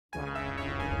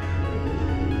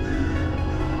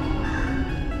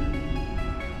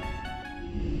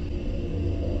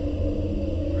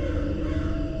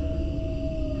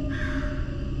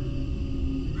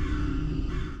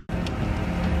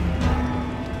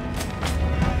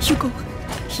Hugo,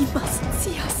 he mustn't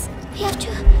see us. We have to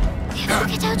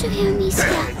get out of here,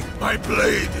 Amicia. My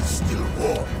blade is still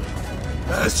warm,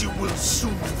 as you will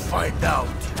soon find out.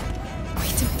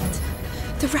 Wait a minute.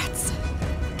 The rats.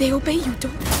 They obey you,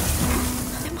 don't they?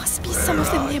 There must be some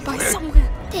of them nearby somewhere.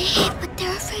 They're here, but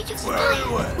they're afraid of the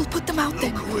fire. We'll put them out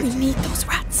then. We need those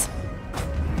rats.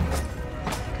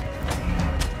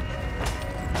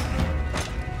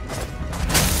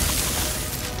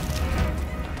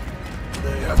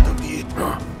 They have to be it.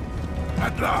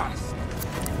 At last.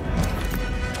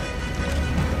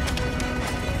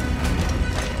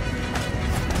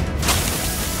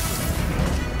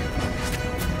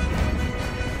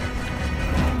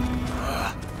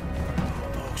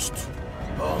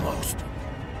 Almost.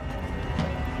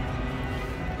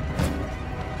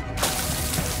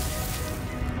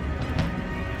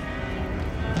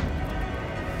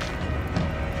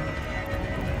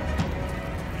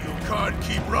 You can't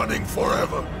keep running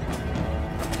forever.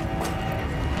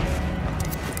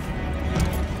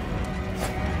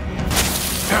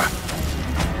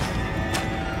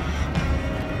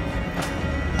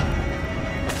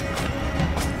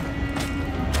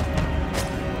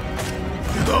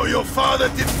 You know your father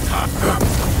didn't have...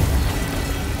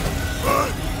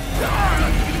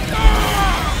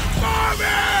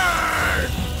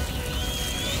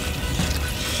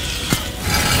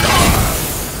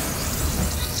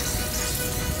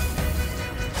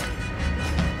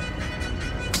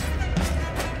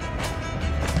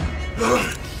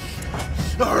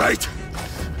 All right.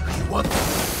 You want them?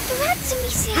 The rats,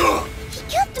 Amicia. He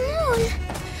killed them all.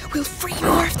 We'll free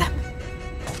more of them.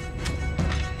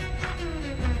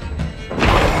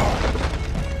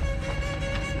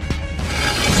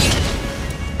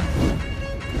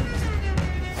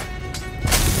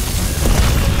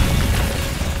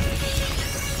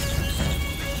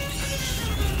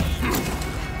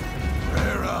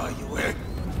 Where are you, Ed?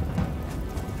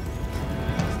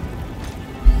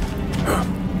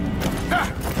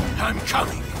 I'm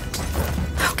coming.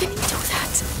 How can you do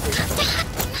that? You have to hide.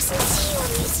 They mustn't see you,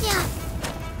 Amicia.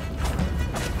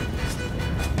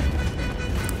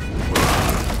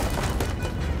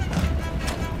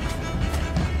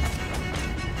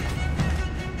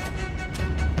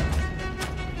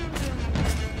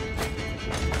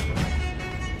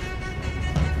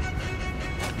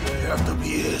 They have to be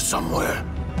here somewhere.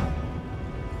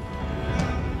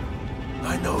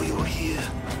 I know you're here.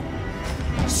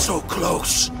 So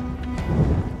close.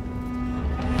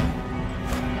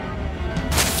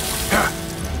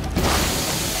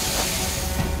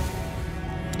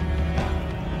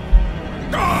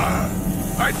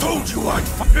 I told you I'd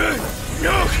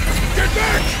No! Get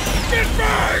back! Get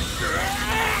back!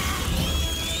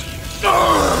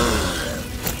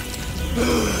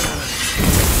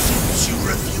 Since you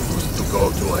refuse to go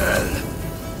to hell,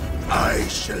 I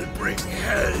shall bring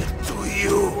hell to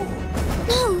you.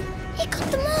 No, he got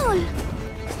them all.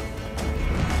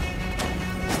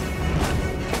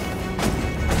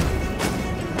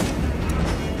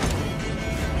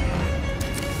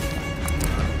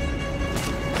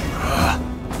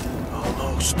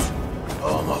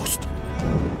 Almost.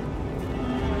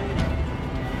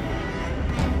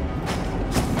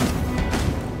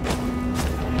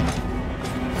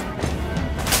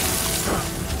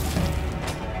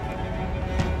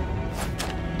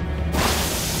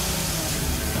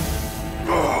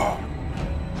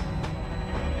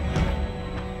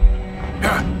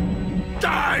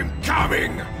 I'm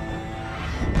coming!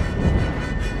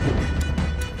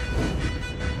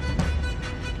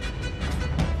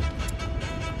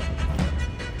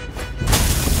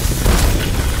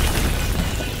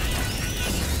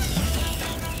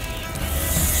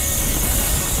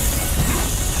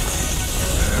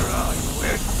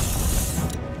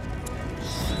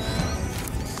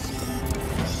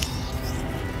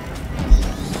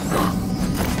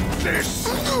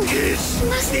 This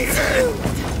is the end!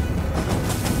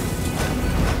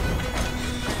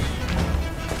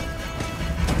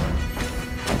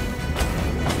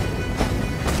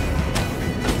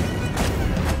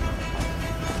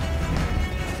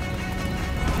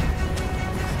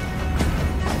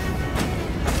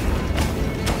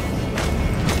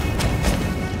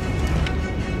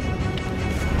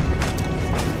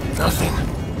 Nothing.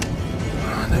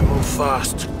 They move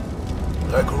fast,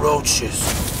 like roaches.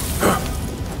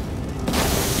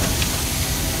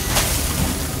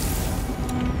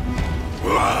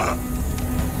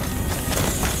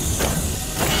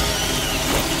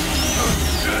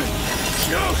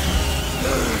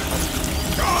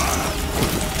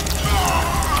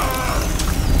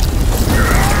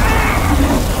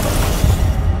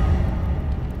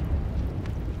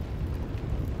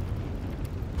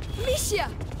 Amicia!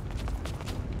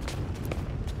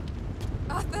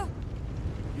 Arthur!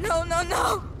 No, no,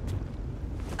 no!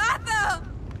 Arthur!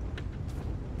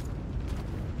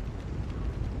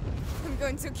 I'm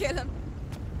going to kill him.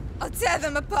 I'll tear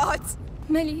them apart.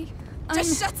 Melly,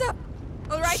 Just shut up,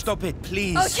 alright? Stop it,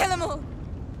 please. I'll kill them all.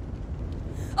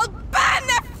 I'll burn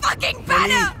their fucking banner!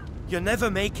 Melly, you'll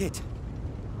never make it.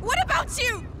 What about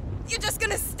you? You're just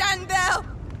gonna stand there?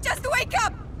 Just wake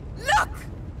up! Look!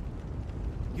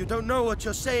 You don't know what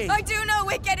you're saying. I do know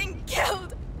we're getting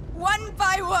killed! One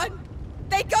by one!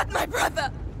 They got my brother!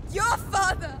 Your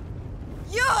father!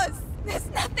 Yours! There's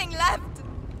nothing left!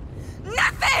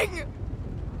 Nothing!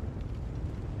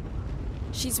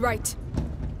 she's right.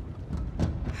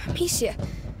 Amicia,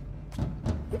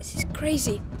 this is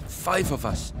crazy. 5 of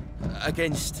us.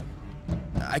 Against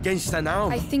an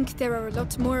army. I think there are a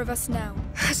lot more of us now.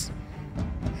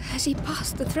 Has he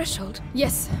passed the threshold?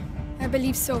 Yes, I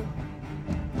believe so.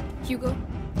 Hugo,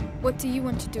 what do you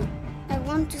want to do? I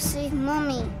want to save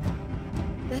Mommy.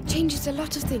 That changes a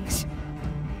lot of things.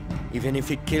 Even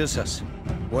if it kills us,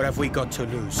 what have we got to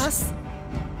lose? Us?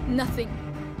 Nothing.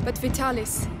 But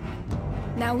Vitalis.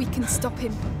 Now we can stop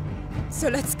him. So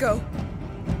let's go.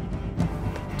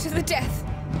 To the death.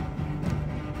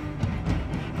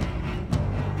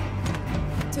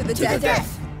 To the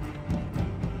death.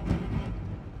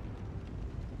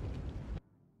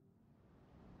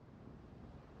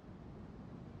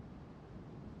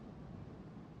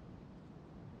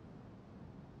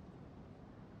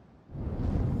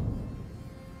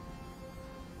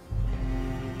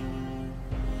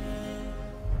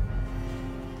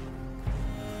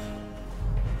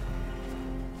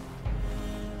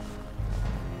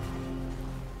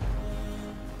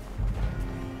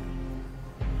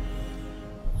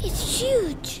 It's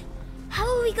huge. How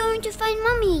are we going to find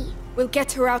Mommy? We'll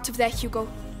get her out of there, Hugo.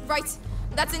 Right,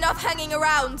 that's enough hanging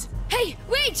around. Hey,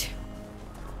 wait!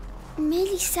 I'm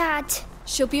really sad.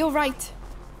 She'll be all right.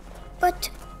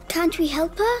 But can't we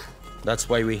help her? That's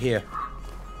why we're here.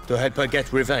 To help her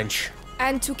get revenge.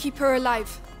 And to keep her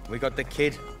alive. We got the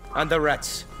kid and the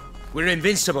rats. We're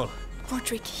invincible.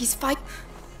 Roderick, he's fight.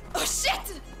 Oh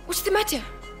shit! What's the matter?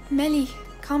 Melly,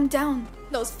 calm down.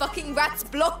 Those fucking rats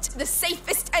blocked the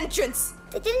safest entrance.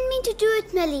 They didn't mean to do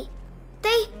it, Melly.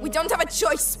 We don't have a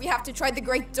choice. We have to try the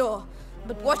great door.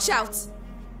 But watch out.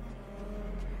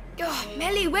 Oh,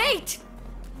 Melly, wait!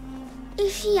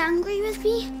 Is she angry with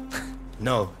me?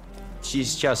 No,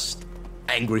 she's just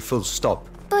angry full stop.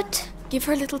 But Give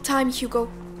her a little time,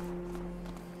 Hugo.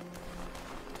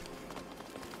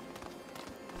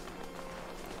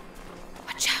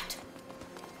 Watch out.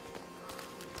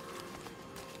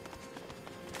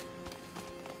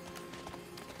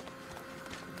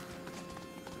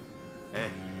 Hey,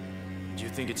 do you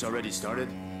think it's already started?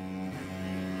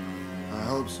 I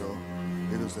hope so,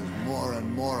 because there's more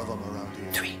and more of them around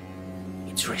here. 3.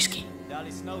 It's risky.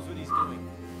 Dallas knows what he's doing.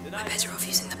 We're better off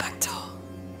using the back door.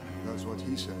 That's what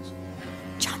he says.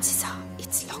 Chances are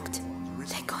it's locked.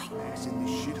 They're going. It's in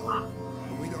this shithole.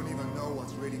 But we don't even know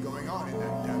what's really going on in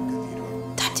that damn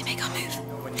cathedral. Time to make our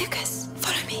move. Lucas,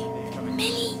 follow me.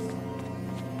 Melly,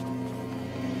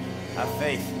 Have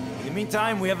faith. In the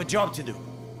meantime, we have a job to do.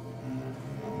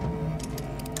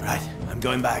 Right, I'm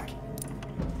going back.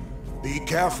 Be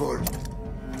careful.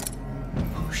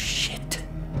 Oh shit.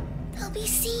 they'll be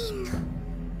seen.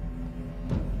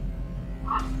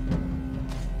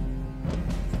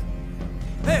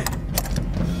 Hey!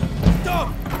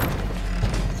 Stop!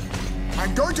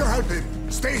 I'm going to help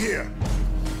him. Stay here.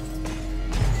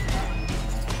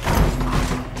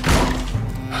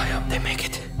 I hope they make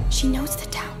it. She knows the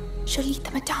town. She'll lead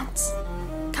them a dance.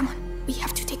 Come on, we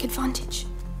have to take advantage.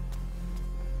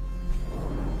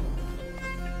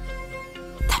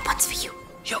 That one's for you.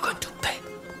 You're going to pay.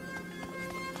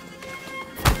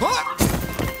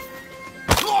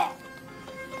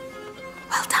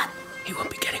 Well done. He won't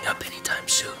be getting up anytime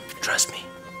soon. Trust me.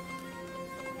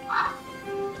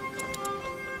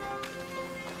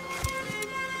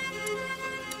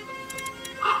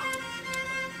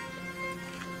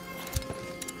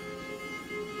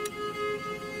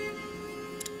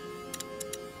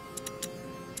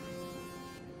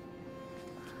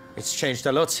 It's changed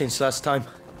a lot since last time.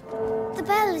 The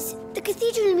bells, the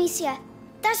cathedral, Amicia.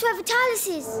 That's where Vitalis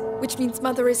is. Which means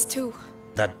Mother is too.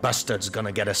 That bastard's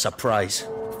gonna get a surprise.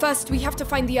 First, we have to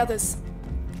find the others.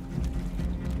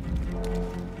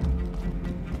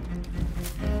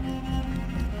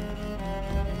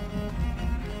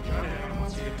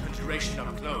 Conjuration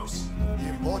up close. The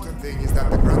important thing is that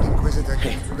the Grand Inquisitor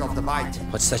gets rid of the bite.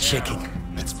 What's that shaking?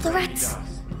 The rats.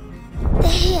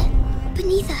 They're here,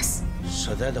 beneath us.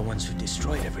 So they're the ones who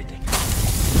destroyed everything.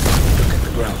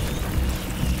 ground.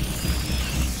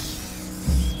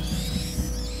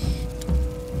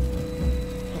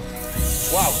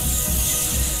 Wow!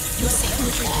 You're safe,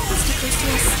 Roderick. Stay close to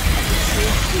us.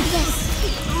 Yes,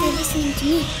 they're listening to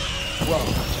me. Wow.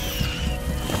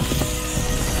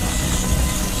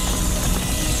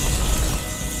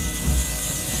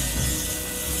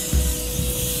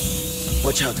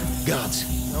 Watch out, guards.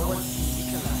 No one. You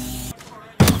can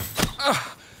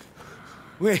laugh.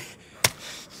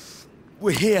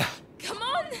 We're here. Come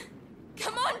on!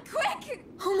 Come on, quick!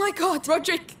 Oh my god,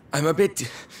 Roderick! I'm a bit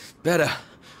better.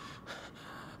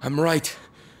 I'm right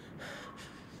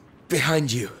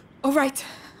behind you. All right.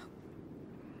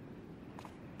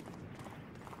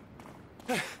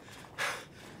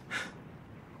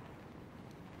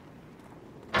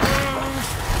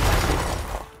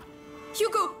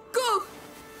 Hugo, go!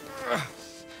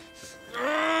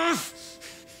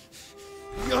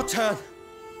 Your turn.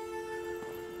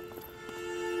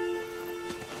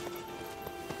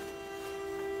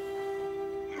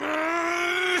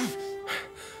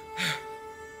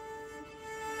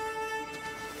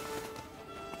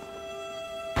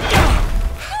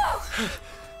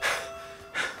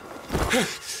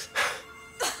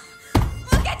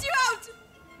 We'll get you out!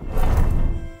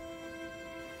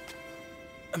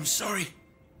 I'm sorry.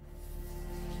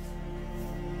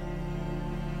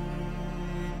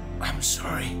 I'm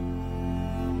sorry.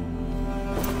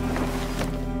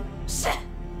 Shit!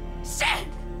 Shit!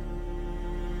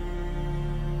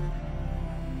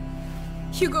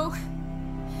 Hugo,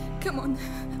 come on.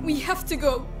 We have to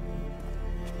go.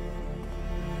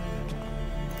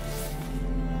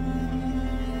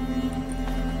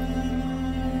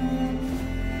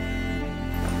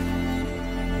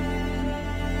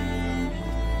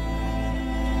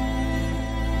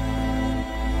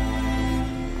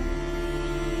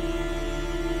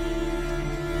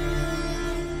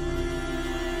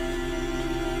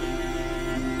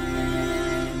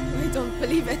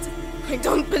 I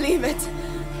don't believe it.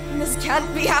 This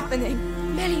can't be happening.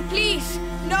 Melly, please!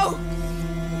 No!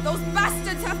 Those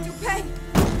bastards have to pay!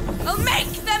 I'll make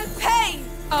them pay!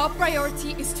 Our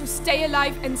priority is to stay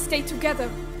alive and stay together.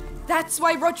 That's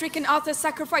why Roderick and Arthur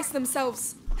sacrificed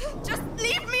themselves. Just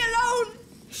leave me alone!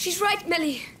 She's right,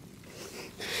 Melly.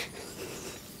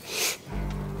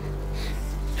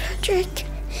 Roderick.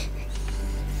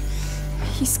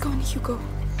 He's gone, Hugo.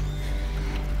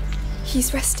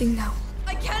 He's resting now.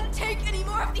 I can't take any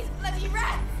more of these bloody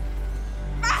rats!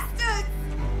 Bastards!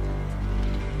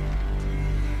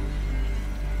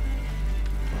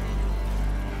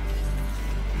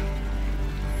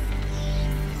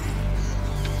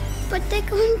 But they're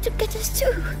going to get us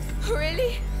too.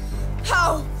 Really?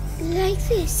 How? Like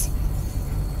this.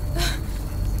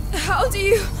 How do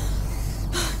you...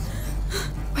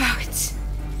 Wow, it's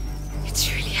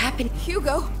really happening.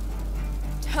 Hugo,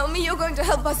 tell me you're going to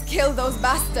help us kill those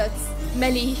bastards.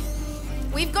 Melly,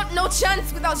 We've got no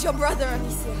chance without your brother,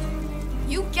 Alicia.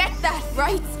 You get that,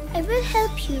 right? I will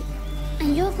help you.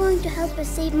 And you're going to help us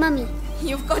save Mummy.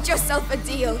 You've got yourself a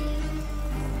deal.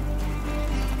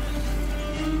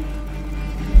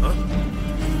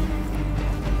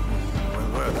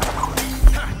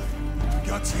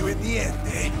 Got you in the end,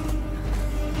 eh?